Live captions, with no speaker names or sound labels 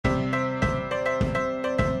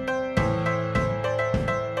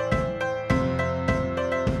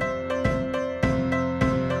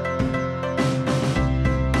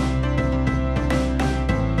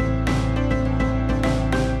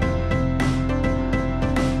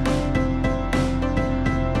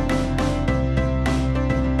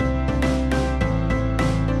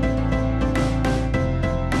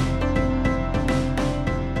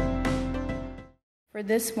For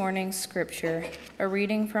this morning's scripture, a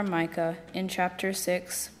reading from Micah in chapter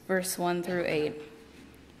 6, verse 1 through 8.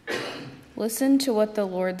 Listen to what the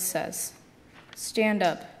Lord says. Stand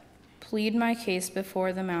up, plead my case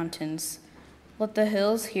before the mountains. Let the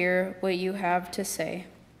hills hear what you have to say.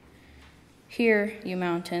 Hear, you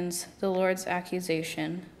mountains, the Lord's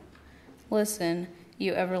accusation. Listen,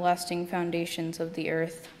 you everlasting foundations of the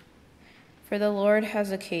earth. For the Lord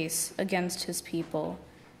has a case against his people.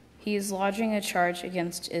 He is lodging a charge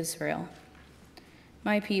against Israel.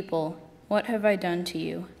 My people, what have I done to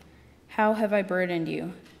you? How have I burdened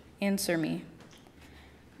you? Answer me.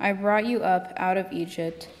 I brought you up out of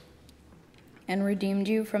Egypt and redeemed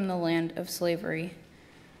you from the land of slavery.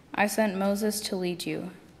 I sent Moses to lead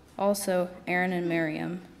you, also Aaron and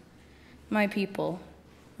Miriam. My people,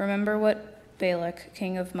 remember what Balak,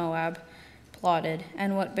 king of Moab, plotted,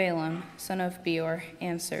 and what Balaam, son of Beor,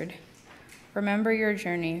 answered. Remember your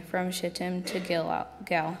journey from Shittim to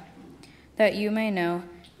Gilgal, that you may know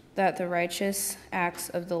that the righteous acts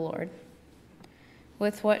of the Lord.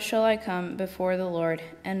 With what shall I come before the Lord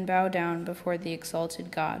and bow down before the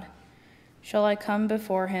exalted God? Shall I come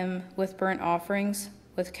before him with burnt offerings,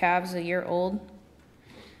 with calves a year old?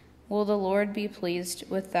 Will the Lord be pleased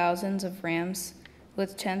with thousands of rams,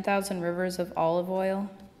 with 10,000 rivers of olive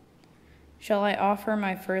oil? Shall I offer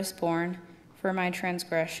my firstborn for my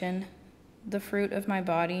transgression, the fruit of my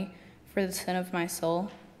body for the sin of my soul?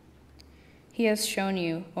 He has shown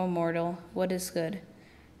you, O mortal, what is good.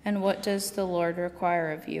 And what does the Lord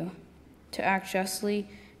require of you? To act justly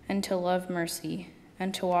and to love mercy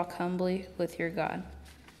and to walk humbly with your God.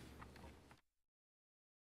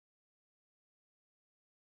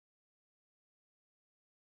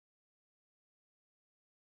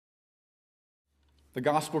 The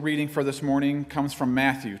gospel reading for this morning comes from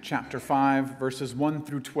Matthew chapter 5, verses 1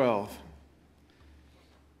 through 12.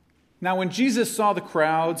 Now when Jesus saw the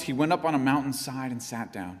crowds, he went up on a mountainside and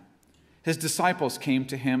sat down. His disciples came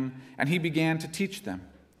to him, and he began to teach them.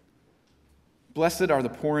 Blessed are the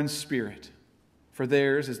poor in spirit, for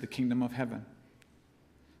theirs is the kingdom of heaven.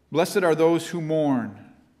 Blessed are those who mourn,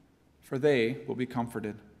 for they will be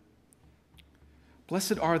comforted.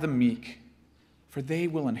 Blessed are the meek, for they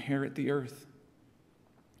will inherit the earth.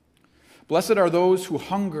 Blessed are those who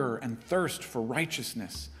hunger and thirst for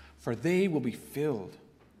righteousness, for they will be filled.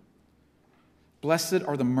 Blessed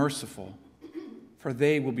are the merciful, for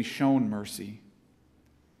they will be shown mercy.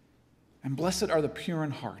 And blessed are the pure in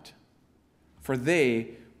heart, for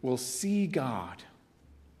they will see God.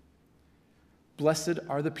 Blessed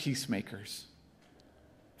are the peacemakers,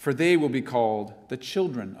 for they will be called the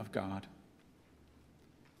children of God.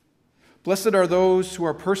 Blessed are those who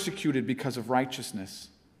are persecuted because of righteousness,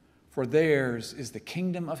 for theirs is the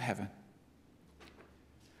kingdom of heaven.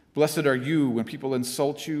 Blessed are you when people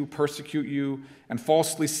insult you, persecute you, and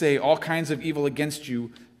falsely say all kinds of evil against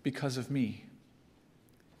you because of me.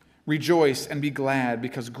 Rejoice and be glad,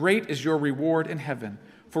 because great is your reward in heaven,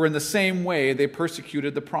 for in the same way they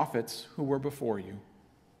persecuted the prophets who were before you.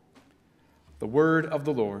 The word of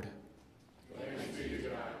the Lord. Thanks be to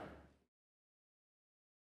God.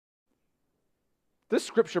 This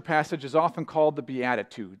scripture passage is often called the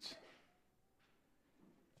Beatitudes.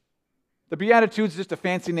 The Beatitudes is just a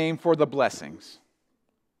fancy name for the blessings,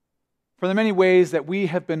 for the many ways that we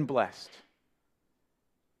have been blessed.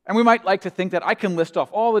 And we might like to think that I can list off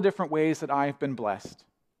all the different ways that I've been blessed.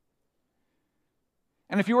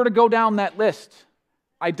 And if you were to go down that list,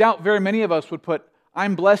 I doubt very many of us would put,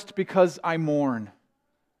 I'm blessed because I mourn.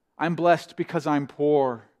 I'm blessed because I'm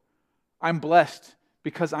poor. I'm blessed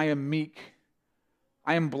because I am meek.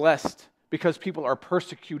 I am blessed because people are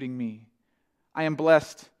persecuting me. I am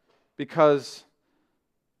blessed because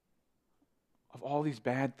of all these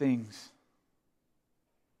bad things.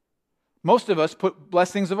 Most of us put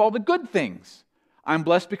blessings of all the good things. I'm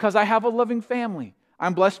blessed because I have a loving family.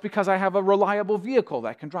 I'm blessed because I have a reliable vehicle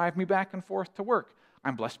that can drive me back and forth to work.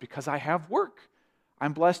 I'm blessed because I have work.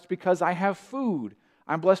 I'm blessed because I have food.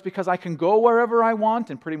 I'm blessed because I can go wherever I want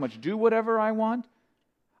and pretty much do whatever I want.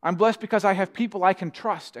 I'm blessed because I have people I can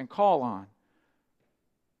trust and call on.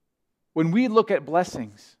 When we look at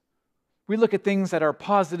blessings, we look at things that are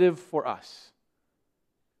positive for us.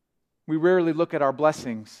 We rarely look at our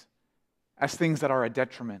blessings as things that are a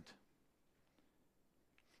detriment.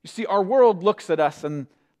 You see, our world looks at us and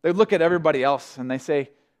they look at everybody else and they say,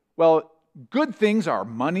 well, good things are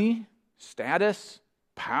money, status,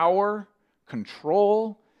 power,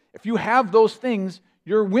 control. If you have those things,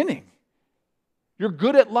 you're winning. You're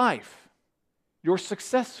good at life. You're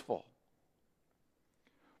successful.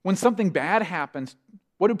 When something bad happens,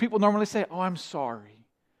 what do people normally say? Oh, I'm sorry.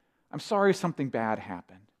 I'm sorry something bad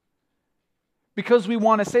happened. because we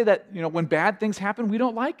want to say that, when bad things happen, we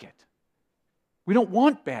don't like it. We don't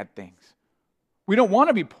want bad things. We don't want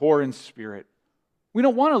to be poor in spirit. We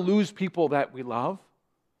don't want to lose people that we love.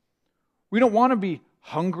 We don't want to be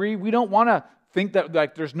hungry. We don't want to think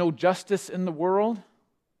that there's no justice in the world.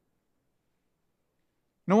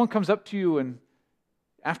 No one comes up to you and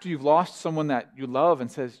after you've lost someone that you love and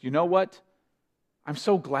says, you know what? I'm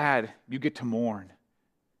so glad you get to mourn.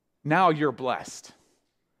 Now you're blessed.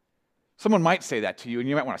 Someone might say that to you and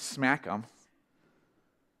you might want to smack them.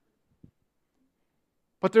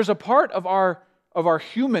 But there's a part of our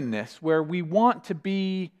humanness where we want to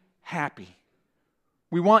be happy.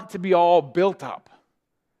 We want to be all built up.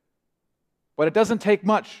 But it doesn't take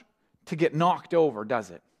much to get knocked over,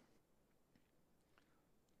 does it?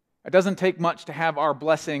 It doesn't take much to have our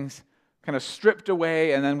blessings kind of stripped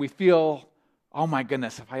away and then we feel, oh my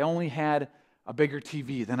goodness, if I only had a bigger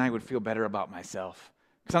TV, then I would feel better about myself.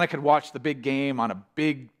 Because then I could watch the big game on a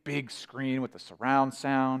big, big screen with the surround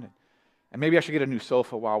sound. And maybe I should get a new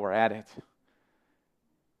sofa while we're at it.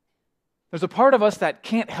 There's a part of us that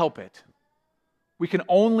can't help it. We can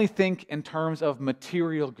only think in terms of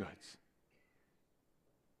material goods.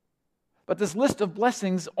 But this list of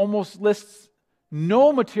blessings almost lists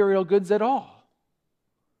no material goods at all.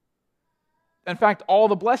 In fact, all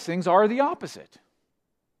the blessings are the opposite.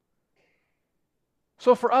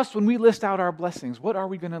 So for us, when we list out our blessings, what are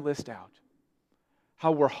we going to list out?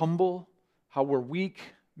 How we're humble, how we're weak,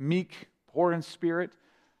 meek, poor in spirit,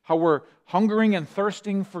 how we're hungering and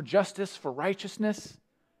thirsting for justice, for righteousness.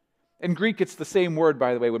 In Greek, it's the same word,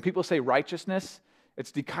 by the way. When people say righteousness,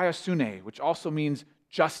 it's dikaiosune, which also means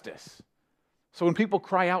justice. So when people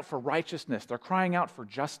cry out for righteousness, they're crying out for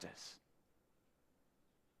justice.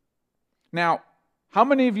 Now, how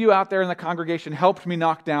many of you out there in the congregation helped me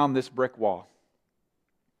knock down this brick wall?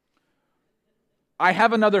 I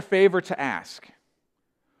have another favor to ask.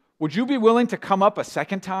 Would you be willing to come up a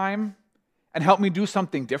second time and help me do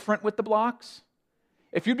something different with the blocks?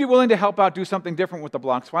 If you'd be willing to help out do something different with the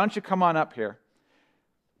blocks, why don't you come on up here?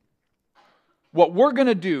 What we're going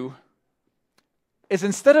to do is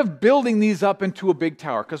instead of building these up into a big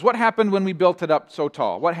tower, because what happened when we built it up so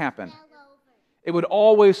tall? What happened? It would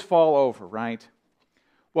always fall over, right?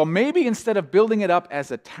 Well, maybe instead of building it up as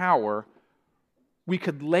a tower, we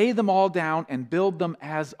could lay them all down and build them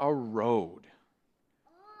as a road.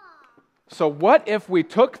 So what if we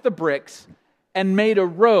took the bricks and made a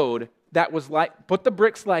road that was like, put the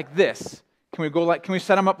bricks like this. Can we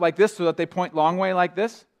set them up like this so that they point long way like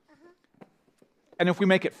this? And if we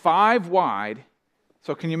make it 5 wide,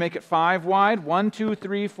 so can you make it 5 wide? 1, 2,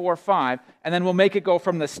 3, 4, 5. And then we'll make it go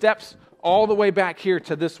from the steps all the way back here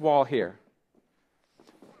to this wall here.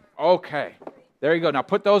 Okay, there you go. Now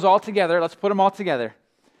put those all together. Let's put them all together.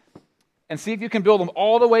 And see if you can build them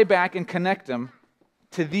all the way back and connect them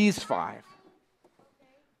to these 5.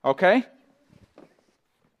 Okay?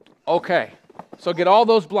 Okay. So get all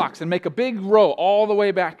those blocks and make a big row all the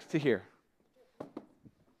way back to here.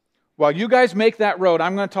 While you guys make that road,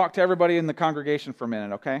 I'm going to talk to everybody in the congregation for a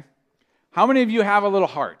minute, okay? How many of you have a little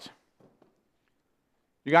heart?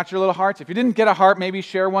 You got your little hearts? If you didn't get a heart, maybe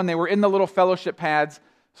share one. They were in the little fellowship pads,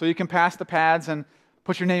 so you can pass the pads and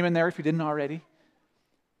put your name in there if you didn't already.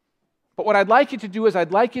 But what I'd like you to do is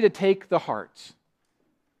I'd like you to take the hearts,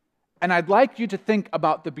 and I'd like you to think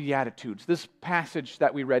about the Beatitudes, this passage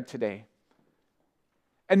that we read today.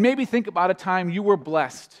 And maybe think about a time you were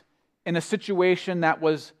blessed in a situation that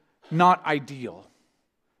was not ideal.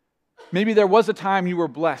 Maybe there was a time you were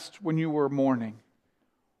blessed when you were mourning,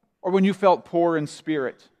 or when you felt poor in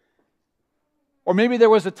spirit. Or maybe there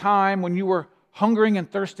was a time when you were hungering and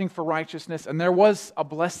thirsting for righteousness, and there was a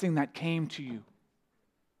blessing that came to you.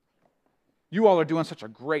 You all are doing such a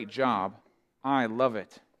great job. I love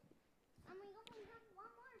it.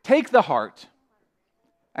 Take the heart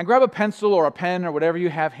and grab a pencil or a pen or whatever you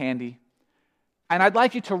have handy, and I'd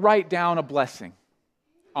like you to write down a blessing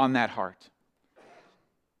on that heart.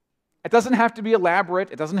 It doesn't have to be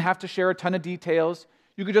elaborate. It doesn't have to share a ton of details.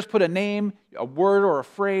 You could just put a name, a word, or a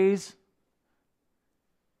phrase.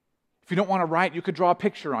 If you don't want to write, you could draw a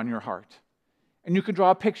picture on your heart. And you could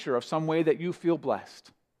draw a picture of some way that you feel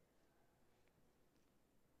blessed.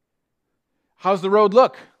 How's the road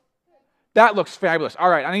look? That looks fabulous. All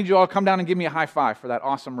right, I need you all to come down and give me a high five for that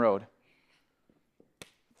awesome road.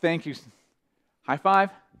 Thank you. High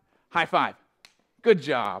five? High five. Good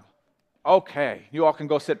job. Okay, you all can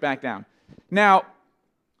go sit back down. Now,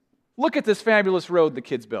 look at this fabulous road the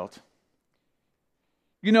kids built.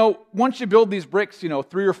 You know, once you build these bricks, 3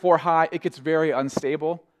 or 4 high, it gets very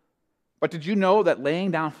unstable. But did you know that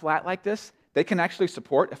laying down flat like this, they can actually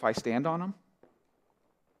support if I stand on them?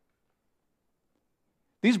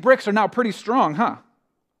 These bricks are now pretty strong, huh?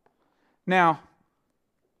 Now,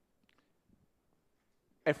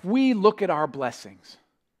 if we look at our blessings,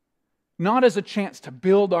 not as a chance to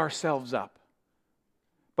build ourselves up,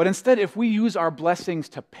 but instead if we use our blessings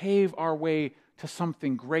to pave our way to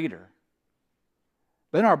something greater,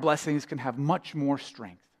 then our blessings can have much more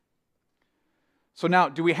strength. So now,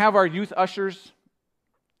 do we have our youth ushers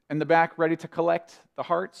in the back ready to collect the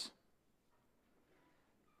hearts?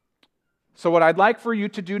 So what I'd like for you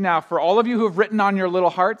to do now, for all of you who have written on your little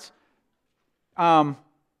hearts,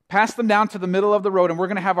 pass them down to the middle of the road, and we're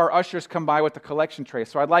going to have our ushers come by with the collection tray.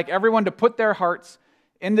 So I'd like everyone to put their hearts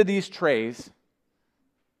into these trays.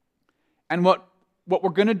 And what we're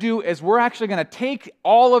going to do is we're actually going to take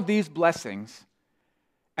all of these blessings,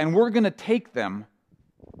 and we're going to take them,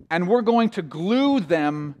 and we're going to glue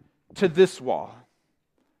them to this wall.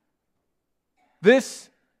 This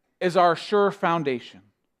is our sure foundation.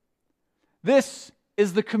 This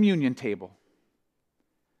is the communion table.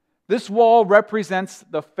 This wall represents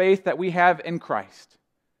the faith that we have in Christ.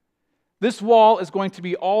 This wall is going to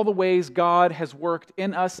be all the ways God has worked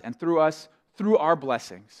in us and through us, through our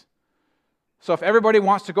blessings. So if everybody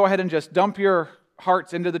wants to go ahead and just dump your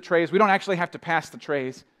hearts into the trays, we don't actually have to pass the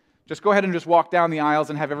trays. Just go ahead and just walk down the aisles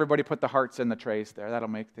and have everybody put the hearts in the trays there. That'll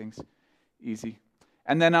make things easy.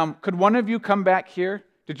 And then could one of you come back here?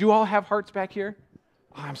 Did you all have hearts back here?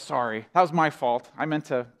 Oh, I'm sorry. That was my fault. I meant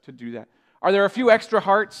to do that. Are there a few extra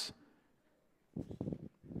hearts?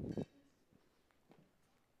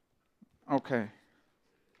 Okay.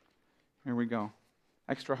 Here we go.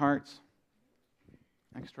 Extra hearts.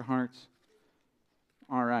 Extra hearts.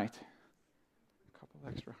 All right. A couple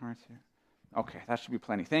extra hearts here. Okay, that should be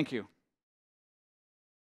plenty. Thank you.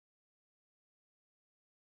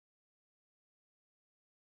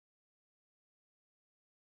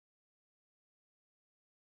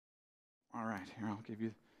 All right, here, I'll give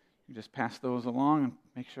you just pass those along and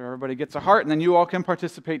make sure everybody gets a heart, and then you all can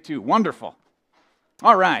participate too. Wonderful.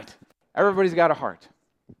 All right, everybody's got a heart.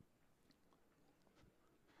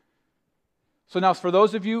 So now, for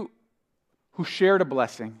those of you who shared a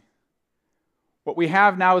blessing, what we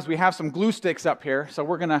have now is we have some glue sticks up here, so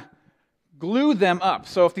we're going to glue them up.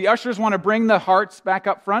 So if the ushers want to bring the hearts back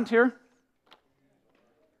up front here.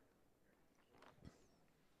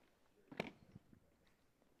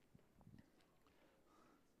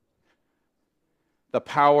 The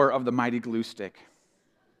power of the mighty glue stick.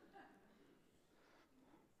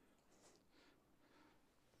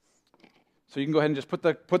 So you can go ahead and just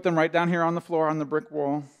put them right down here on the floor, on the brick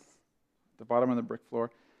wall, the bottom of the brick floor.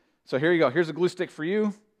 So here you go. Here's a glue stick for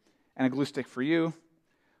you and a glue stick for you.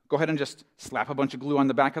 Go ahead and just slap a bunch of glue on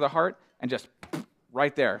the back of the heart and just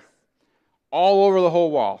right there. All over the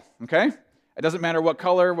whole wall, okay? It doesn't matter what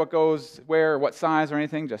color, what goes where, what size or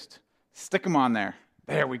anything. Just stick them on there.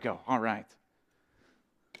 There we go. All right.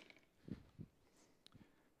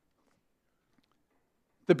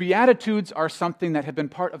 The Beatitudes are something that have been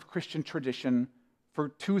part of Christian tradition for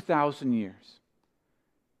 2,000 years.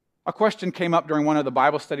 A question came up during one of the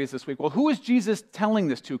Bible studies this week. Well, who is Jesus telling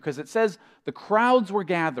this to? Because it says the crowds were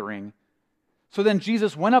gathering. So then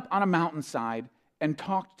Jesus went up on a mountainside and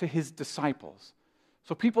talked to his disciples.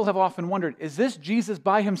 So people have often wondered, is this Jesus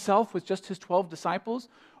by himself with just his 12 disciples?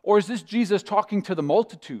 Or is this Jesus talking to the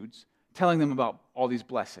multitudes, telling them about all these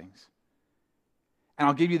blessings? And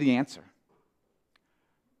I'll give you the answer.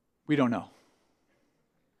 We don't know.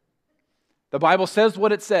 The Bible says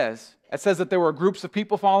what it says. It says that there were groups of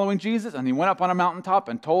people following Jesus, and he went up on a mountaintop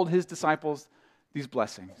and told his disciples these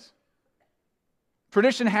blessings.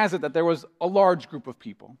 Tradition has it that there was a large group of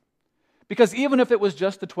people. Because even if it was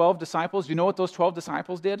just the 12 disciples, you know what those 12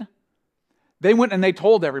 disciples did? They went and they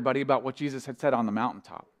told everybody about what Jesus had said on the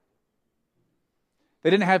mountaintop. They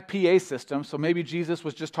didn't have PA systems, so maybe Jesus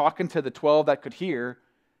was just talking to the 12 that could hear,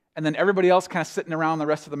 and then everybody else kind of sitting around the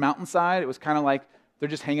rest of the mountainside. It was kind of like they're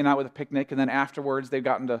just hanging out with a picnic, and then afterwards they've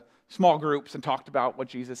gotten to small groups and talked about what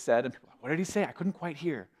Jesus said. And people are like, what did he say? I couldn't quite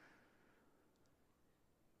hear.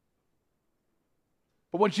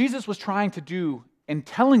 But what Jesus was trying to do in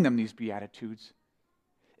telling them these Beatitudes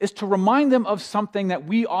is to remind them of something that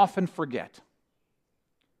we often forget.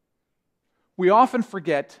 We often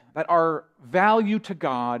forget that our value to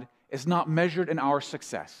God is not measured in our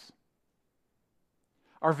success.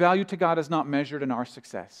 Our value to God is not measured in our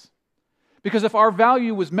success. Because if our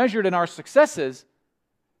value was measured in our successes,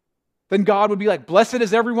 then God would be like, blessed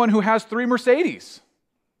is everyone who has 3 Mercedes.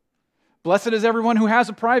 Blessed is everyone who has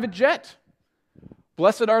a private jet.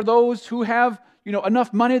 Blessed are those who have,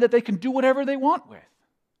 enough money that they can do whatever they want with.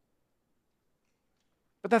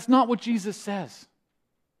 But that's not what Jesus says.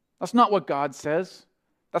 That's not what God says.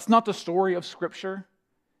 That's not the story of Scripture.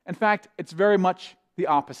 In fact, it's very much the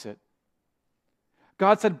opposite.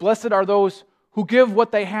 God said, "Blessed are those who give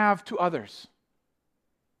what they have to others."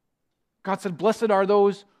 God said, "Blessed are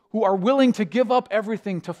those who are willing to give up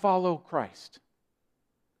everything to follow Christ."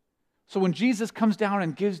 So when Jesus comes down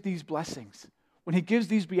and gives these blessings, when he gives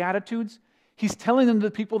these Beatitudes, he's telling them to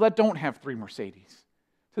the people that don't have 3 Mercedes,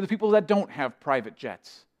 to the people that don't have private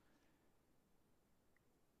jets,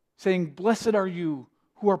 saying, "Blessed are you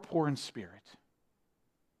who are poor in spirit.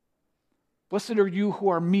 Blessed are you who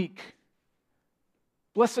are meek.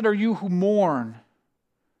 Blessed are you who mourn,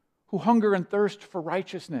 who hunger and thirst for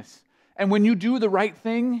righteousness." And when you do the right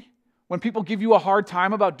thing, when people give you a hard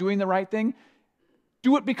time about doing the right thing,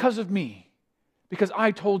 do it because of me, because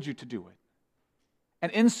I told you to do it.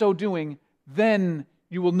 And in so doing, then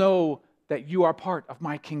you will know that you are part of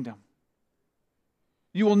my kingdom.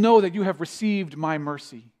 You will know that you have received my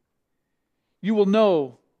mercy. You will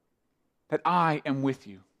know that I am with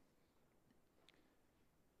you.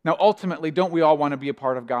 Now, ultimately, don't we all want to be a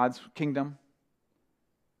part of God's kingdom?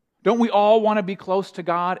 Don't we all want to be close to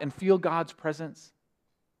God and feel God's presence?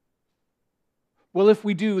 Well, if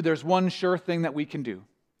we do, there's one sure thing that we can do.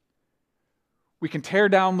 We can tear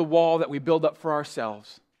down the wall that we build up for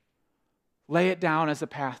ourselves, lay it down as a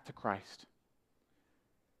path to Christ.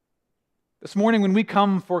 This morning, when we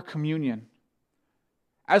come for communion,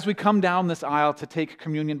 as we come down this aisle to take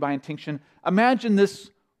communion by intinction, imagine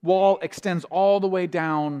this wall extends all the way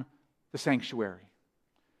down the sanctuary.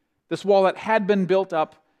 This wall that had been built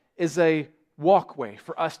up is a walkway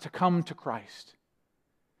for us to come to Christ.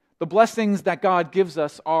 The blessings that God gives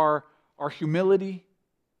us are our humility,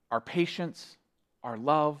 our patience, our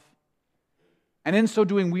love. And in so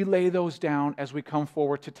doing, we lay those down as we come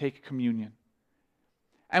forward to take communion.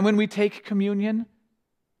 And when we take communion,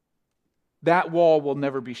 that wall will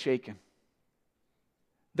never be shaken.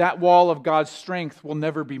 That wall of God's strength will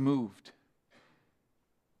never be moved.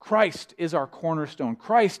 Christ is our cornerstone.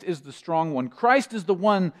 Christ is the strong one. Christ is the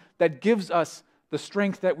one that gives us the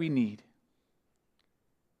strength that we need.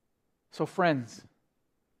 So, friends,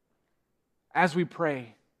 as we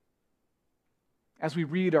pray, as we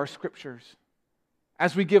read our scriptures,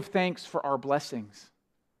 as we give thanks for our blessings,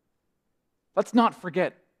 let's not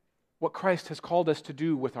forget what Christ has called us to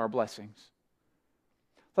do with our blessings.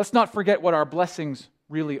 Let's not forget what our blessings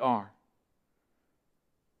really are.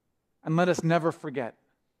 And let us never forget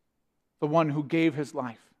the one who gave his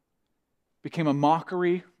life, became a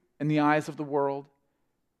mockery in the eyes of the world,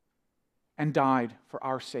 and died for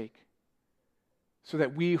our sake, so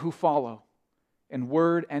that we who follow in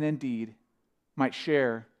word and in deed might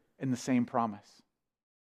share in the same promise.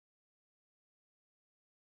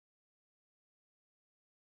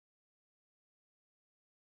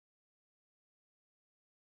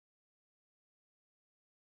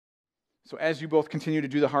 So as you both continue to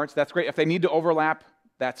do the hearts, that's great. If they need to overlap,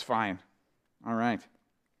 that's fine. All right.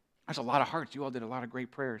 There's a lot of hearts. You all did a lot of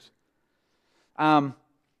great prayers.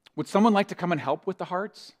 Would someone like to come and help with the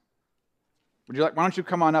hearts? Why don't you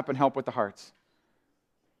come on up and help with the hearts?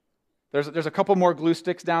 There's a couple more glue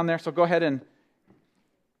sticks down there, so go ahead and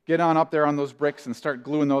get on up there on those bricks and start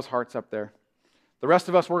gluing those hearts up there. The rest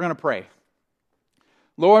of us, we're going to pray.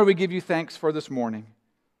 Lord, we give you thanks for this morning,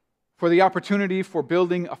 for the opportunity for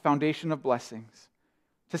building a foundation of blessings,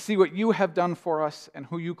 to see what you have done for us and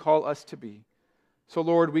who you call us to be. So,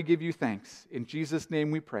 Lord, we give you thanks. In Jesus'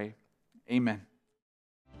 name we pray. Amen.